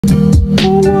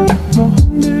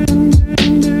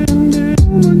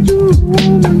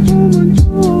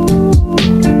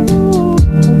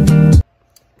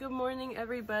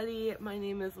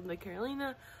name is Linda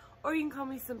Carolina, or you can call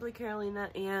me simply Carolina.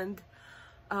 And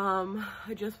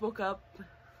I just woke up,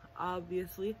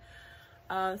 obviously.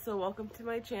 So welcome to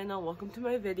my channel, welcome to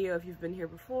my video. If you've been here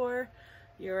before,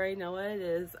 you already know what it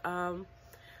is.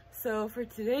 So for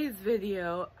today's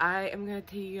video, I am gonna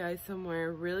take you guys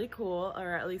somewhere really cool,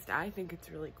 or at least I think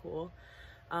it's really cool.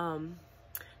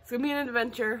 It's gonna be an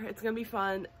adventure, it's gonna be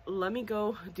fun. Let me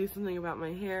go do something about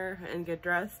my hair and get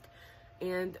dressed,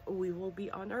 and we will be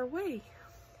on our way.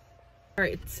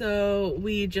 Alright, so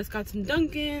we just got some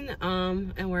Dunkin',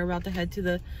 and we're about to head to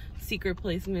the secret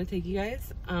place I'm gonna take you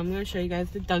guys. I'm gonna show you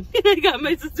guys the Dunkin'. I got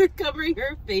my sister covering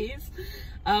her face.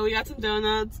 We got some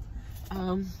donuts,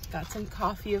 got some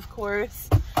coffee, of course.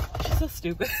 She's so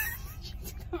stupid.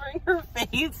 She's covering her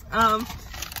face.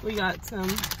 We got some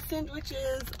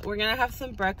sandwiches. We're gonna have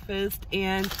some breakfast,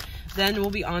 and then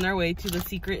we'll be on our way to the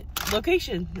secret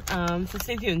location. So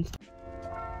stay tuned.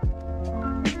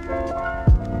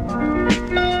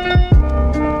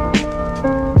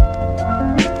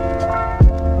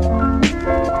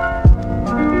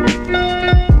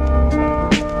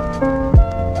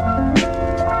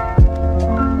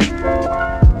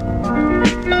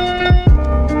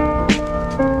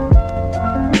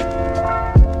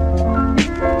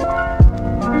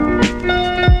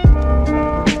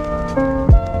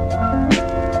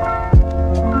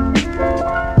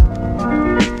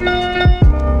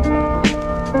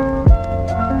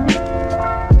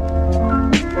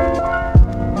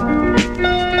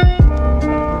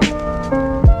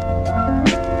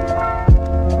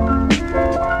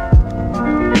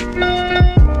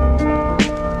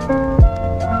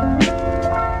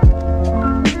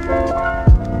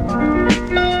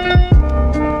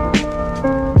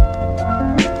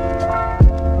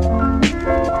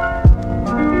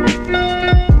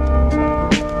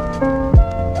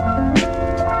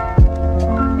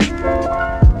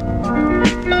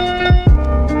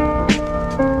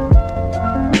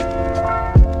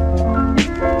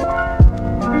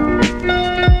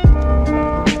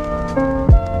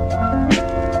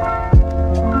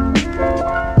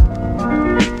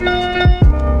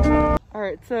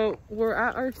 So we're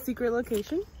at our secret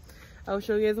location. I'll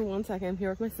show you guys in 1 second. I'm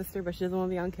here with my sister, but she doesn't want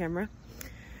to be on camera.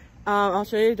 I'll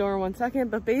show you the door in 1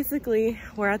 second, but basically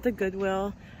we're at the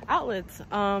Goodwill outlets.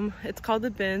 It's called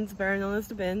the bins, better known as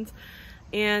the bins.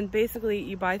 And basically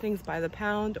you buy things by the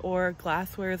pound, or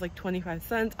glassware is like 25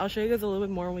 cents. I'll show you guys a little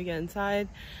bit more when we get inside.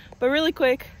 But really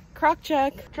quick, crock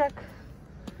check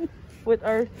with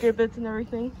our gibbets and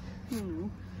everything. So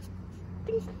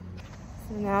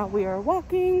now we are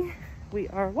walking.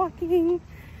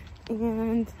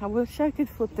 And I wish I could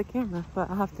flip the camera, but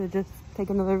I'll have to just take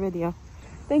another video.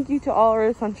 Thank you to all our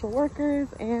essential workers,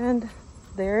 and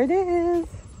there it is,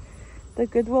 the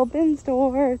Goodwill bin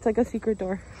store. It's like a secret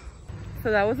door.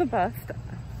 So that was a bust.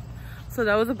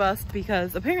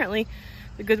 Because apparently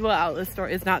the Goodwill outlet store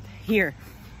is not here.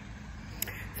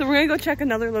 So we're gonna go check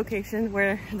another location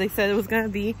where they said it was gonna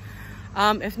be.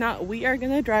 If not, we are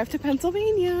gonna drive to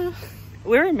Pennsylvania.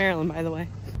 We're in Maryland, by the way.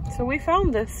 So we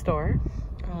found this store.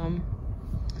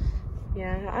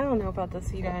 Yeah, I don't know about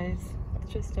this, you guys.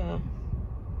 It's just yeah,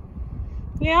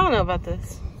 I don't know about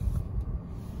this.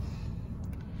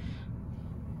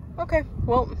 Okay,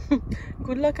 well,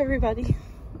 good luck, everybody.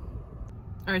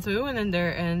 All right, so we went in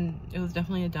there and it was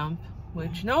definitely a dump,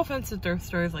 which, no offense to thrift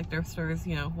stores, like thrift stores,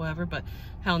 you know, whatever, but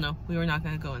hell no, we were not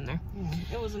gonna go in there. Yeah,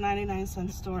 it was a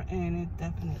 99-cent store, and it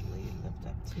definitely lived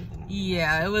up to the 99 cents.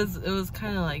 Yeah, it was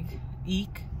kind of like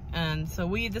eek. And so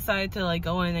we decided to like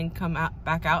go in and come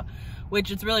back out,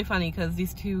 which is really funny because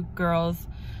these two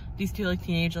like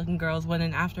teenage looking girls went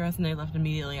in after us, and they left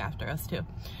immediately after us too.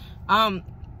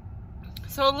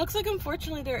 So it looks like,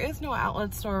 unfortunately, there is no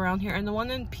outlet store around here, and the one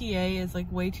in PA is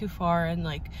like way too far, and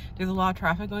like there's a lot of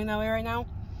traffic going that way right now.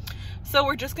 So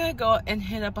we're just gonna go and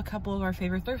hit up a couple of our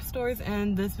favorite thrift stores,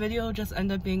 and this video will just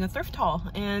end up being a thrift haul,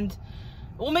 and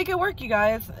we'll make it work, you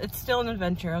guys. It's still an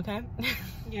adventure, okay?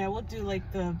 Yeah, we'll do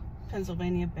like the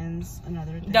Pennsylvania bins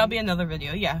another day. That'll be another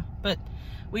video, yeah. But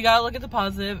we gotta look at the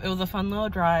positive. It was a fun little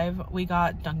drive. We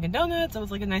got Dunkin' Donuts. It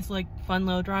was like a nice, like, fun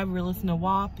little drive. We were listening to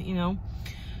WAP, you know.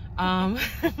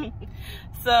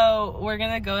 So we're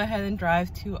gonna go ahead and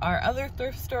drive to our other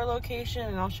thrift store location,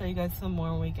 and I'll show you guys some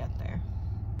more when we get there.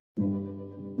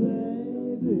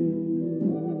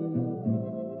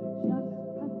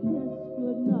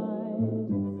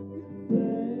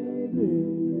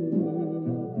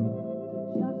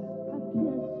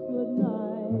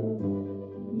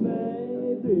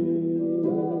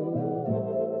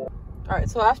 Alright,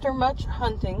 so after much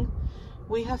hunting,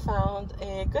 we have found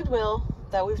a Goodwill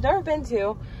that we've never been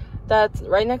to that's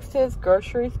right next to his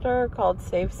grocery store called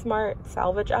Save Smart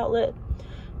Salvage Outlet.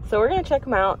 So we're gonna check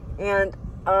them out, and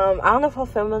I don't know if I'll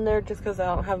film in there just because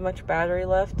I don't have much battery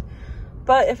left,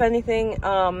 but if anything,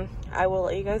 I will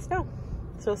let you guys know,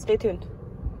 so stay tuned.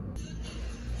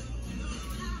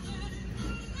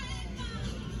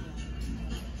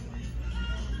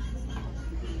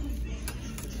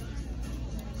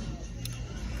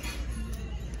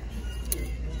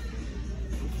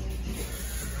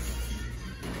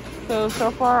 So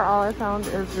far all I found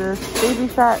is this baby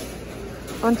fat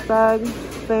lunch bag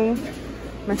thing.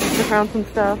 My sister found some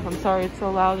stuff. I'm sorry it's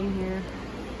so loud in here.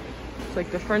 It's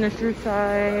like the furniture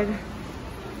side.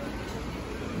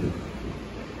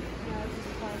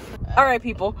 Alright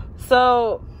people,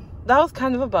 so that was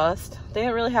kind of a bust. They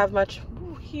didn't really have much.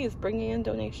 Ooh, he is bringing in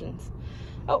donations.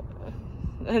 Oh,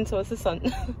 and so is his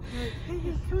son.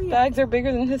 Bags are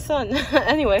bigger than his son.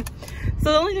 Anyway,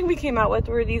 so the only thing we came out with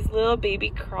were these little baby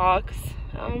Crocs.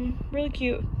 Really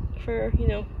cute for, you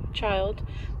know, child.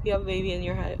 You have a baby in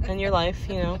your life,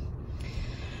 you know.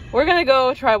 We're gonna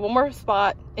go try one more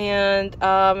spot, and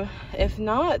if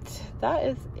not, that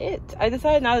is it. I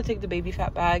decided not to take the baby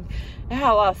fat bag. It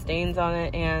had a lot of stains on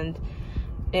it, and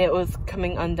it was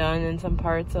coming undone in some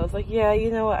parts. So I was like, yeah, you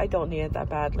know what, I don't need it that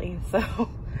badly. So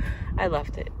I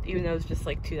left it, even though it was just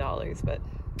like $2, but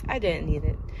I didn't need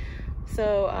it.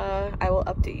 So I will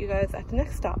update you guys at the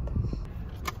next stop.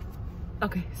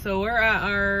 Okay, so we're at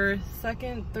our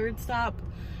third stop,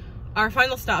 our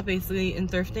final stop basically in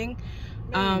thrifting.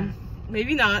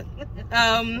 Maybe not.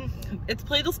 It's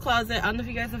Plato's Closet. I don't know if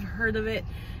you guys have heard of it.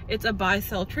 It's a buy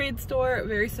sell trade store,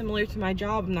 very similar to my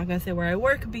job. I'm not gonna say where I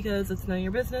work because it's none of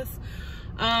your business.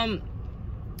 So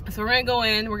we're gonna go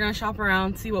in, we're gonna shop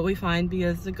around, see what we find,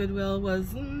 because the Goodwill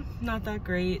was not that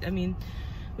great. I mean,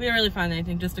 we didn't really find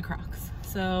anything, just the Crocs.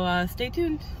 So stay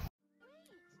tuned.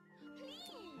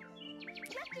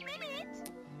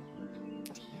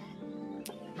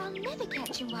 I'll never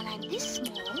catch him while I'm this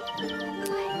small.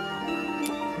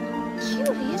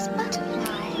 Curious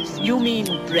butterflies. You mean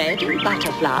bread and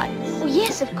butterflies? Oh,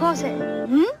 yes, of course.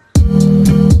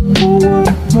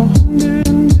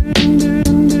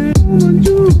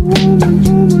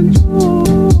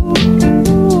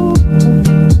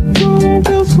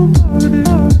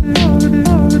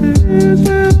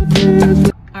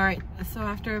 Alright, so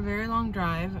after a very long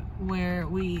drive where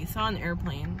we saw an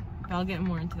airplane, I'll get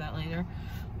more into that later.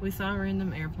 We saw a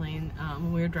random airplane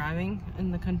when we were driving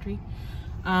in the country.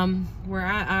 We're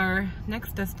at our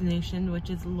next destination,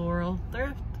 which is Laurel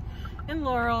Thrift. In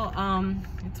Laurel,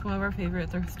 it's one of our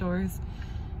favorite thrift stores.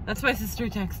 That's my sister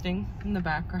texting in the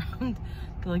background,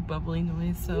 the like bubbly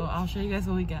noise. So I'll show you guys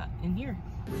what we got in here.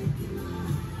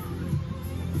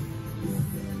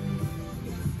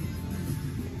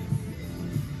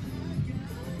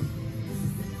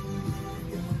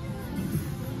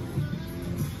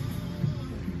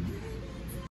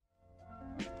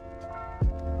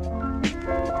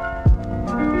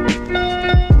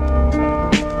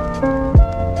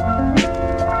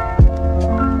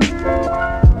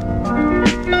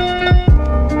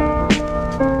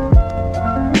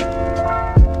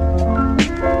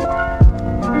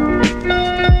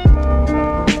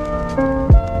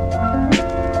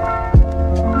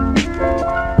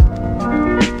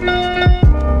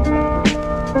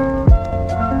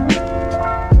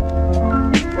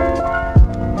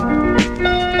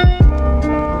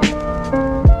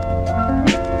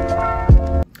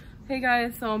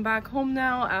 Guys, so I'm back home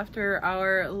now after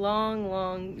our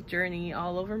long journey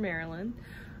all over Maryland.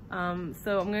 So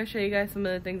I'm going to show you guys some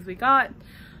of the things we got.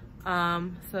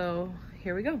 So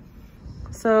here we go.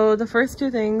 So the first two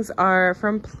things are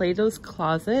from Plato's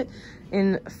Closet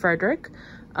in Frederick.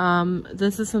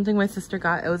 This is something my sister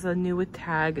got. It was a new with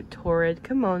tag Torrid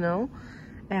kimono.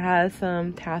 It has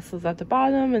some tassels at the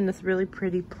bottom and this really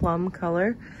pretty plum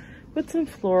color with some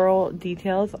floral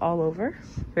details all over.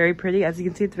 Very pretty. As you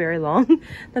can see, it's very long.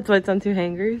 That's why it's on two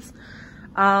hangers.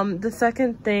 The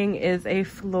second thing is a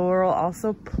floral,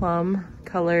 also plum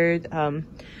colored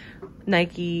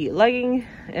Nike legging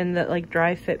in the like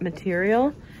dry fit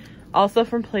material. Also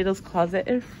from Plato's Closet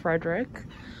in Frederick.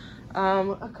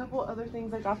 A couple other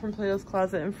things I got from Plato's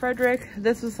Closet in Frederick.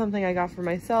 This was something I got for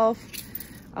myself.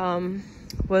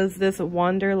 Was this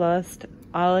Wanderlust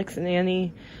Alex and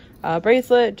Annie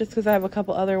bracelet, just because I have a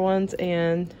couple other ones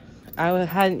and I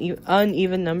had an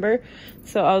uneven number,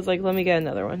 so I was like, let me get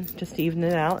another one just to even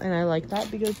it out. And I like that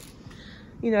because,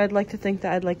 you know, I'd like to think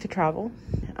that I'd like to travel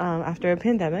after a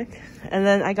pandemic. And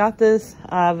then I got this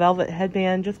velvet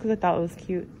headband just because I thought it was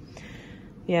cute.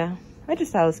 Yeah, I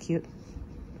just thought it was cute.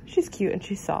 She's cute and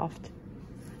she's soft, so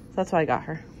that's why I got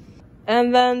her.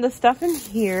 And then the stuff in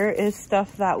here is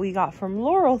stuff that we got from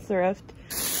Laurel Thrift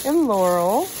in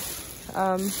Laurel.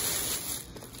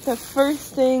 The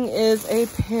first thing is a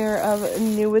pair of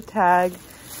Nuitag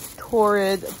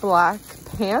Torrid black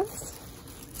pants.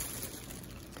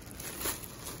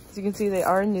 As you can see, they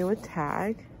are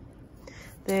Nuitag.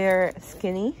 They're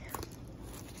skinny.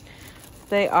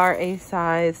 They are a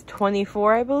size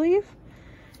 24, I believe.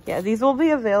 Yeah, these will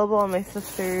be available on my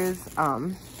sister's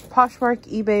Poshmark,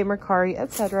 eBay, Mercari,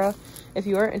 etc. if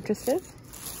you are interested.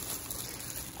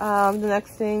 The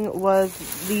next thing was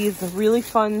these really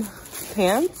fun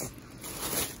pants.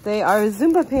 They are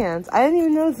Zumba pants. I didn't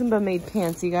even know Zumba made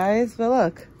pants, you guys, but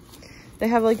look. They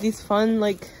have like these fun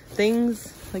like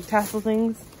things, like tassel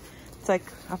things. It's like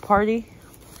a party.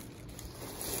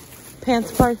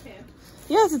 Pants party.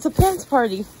 Yes, it's a pants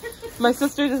party. My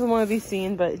sister doesn't want to be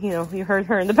seen, but you know, you heard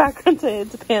her in the background say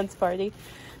it's a pants party.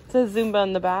 It says Zumba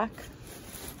in the back.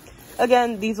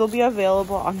 Again, these will be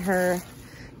available on her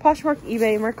Poshmark,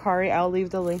 eBay, Mercari. I'll leave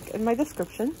the link in my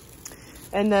description.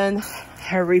 And then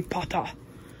Harry Potter.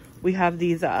 We have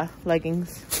these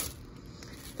leggings.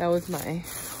 That was my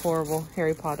horrible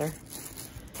Harry Potter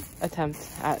attempt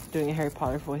at doing a Harry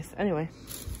Potter voice. Anyway.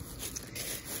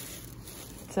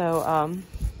 So,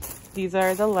 these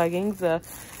are the leggings.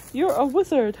 You're a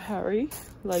wizard, Harry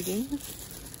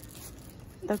leggings.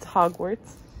 That's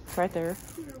Hogwarts right there.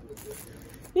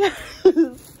 Yeah.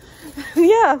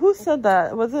 Yeah, who said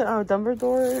that? Was it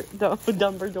Dumbledore?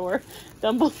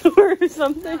 Dumbledore or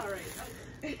something?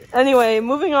 Anyway,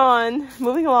 moving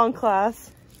along,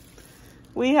 class.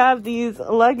 We have these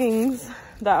leggings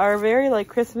that are very like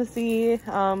Christmassy.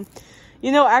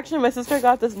 You know, actually my sister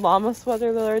got this llama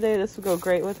sweater the other day. This would go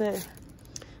great with it.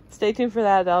 Stay tuned for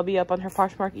that. That'll be up on her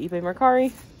Poshmark, eBay,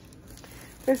 Mercari.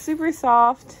 They're super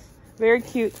soft, very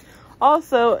cute.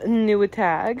 Also,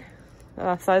 Nuitag,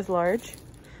 size large.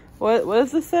 What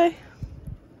does this say?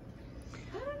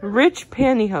 Rich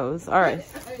pantyhose. All right.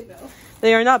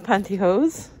 They are not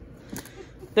pantyhose.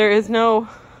 There is no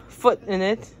foot in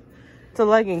it. It's a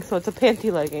legging, so it's a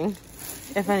panty legging,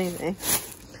 if anything.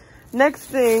 Next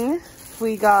thing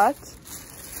we got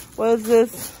was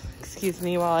this. Excuse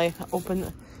me while I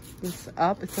open this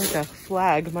up. It's like a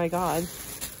flag. My God.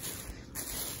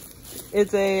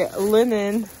 It's a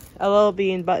linen LL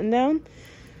Bean button down.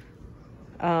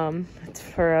 It's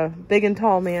for a big and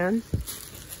tall man.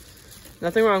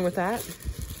 Nothing wrong with that.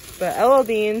 But LL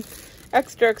Bean,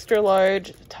 extra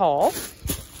large, tall.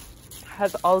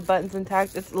 Has all the buttons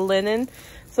intact. It's linen.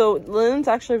 So linen's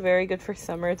actually very good for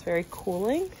summer. It's very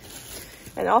cooling.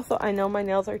 And also, I know my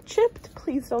nails are chipped.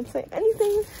 Please don't say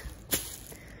anything.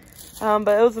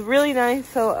 But it was really nice.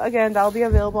 So again, that'll be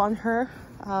available on her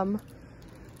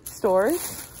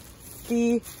stores.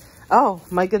 Oh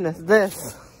my goodness,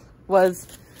 this was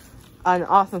an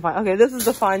awesome find. Okay, this is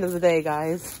the find of the day,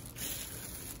 guys.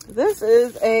 This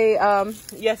is a,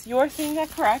 yes, you are seeing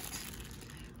that correct.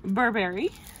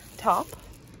 Burberry top.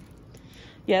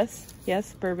 Yes,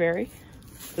 Burberry.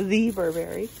 The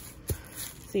Burberry.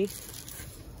 See,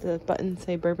 the buttons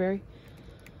say Burberry.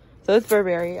 So it's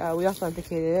Burberry. We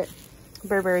authenticated it.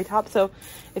 Burberry top. So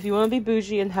if you want to be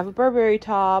bougie and have a Burberry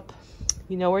top,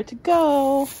 you know where to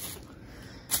go.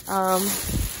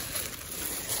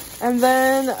 And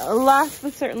then last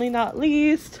but certainly not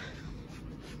least,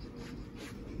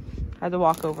 had to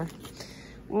walk over.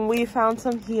 We found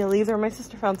some Heelys, or my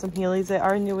sister found some Heelys. They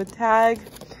are Nuitag.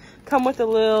 Come with a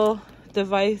little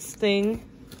device thing.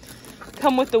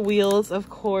 Come with the wheels, of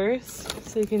course,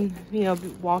 so you can, you know,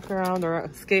 walk around or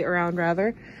skate around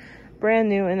rather. Brand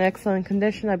new in excellent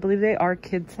condition. I believe they are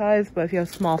kid size, but if you have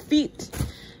small feet,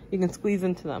 you can squeeze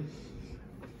into them.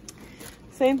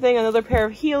 Same thing, another pair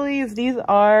of Heelys. These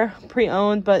are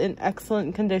pre-owned, but in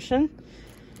excellent condition.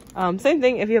 Same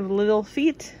thing, if you have little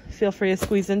feet, feel free to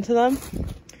squeeze into them.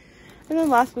 And then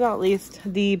last but not least,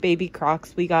 the baby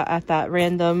Crocs we got at that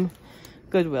random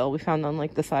Goodwill we found on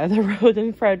like the side of the road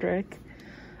in Frederick.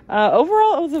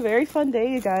 Overall, it was a very fun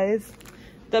day, you guys.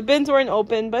 The bins weren't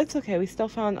open, but it's okay. We still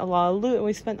found a lot of loot and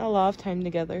we spent a lot of time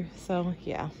together. So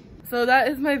yeah. So that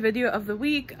is my video of the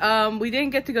week. We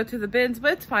didn't get to go to the bins,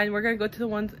 but it's fine. We're gonna go to the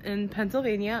ones in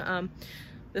Pennsylvania.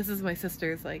 This is my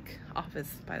sister's like office,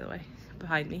 by the way,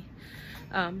 behind me.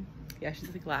 Yeah,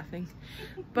 she's like laughing.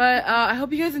 But I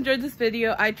hope you guys enjoyed this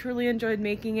video. I truly enjoyed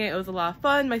making it. It was a lot of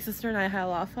fun. My sister and I had a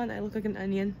lot of fun. I look like an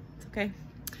onion. It's okay.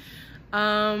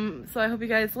 So I hope you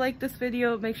guys like this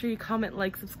video. Make sure you comment,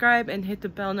 like, subscribe, and hit the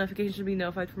bell notification to be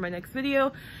notified for my next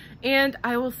video. And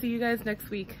I will see you guys next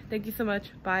week. Thank you so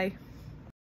much. Bye.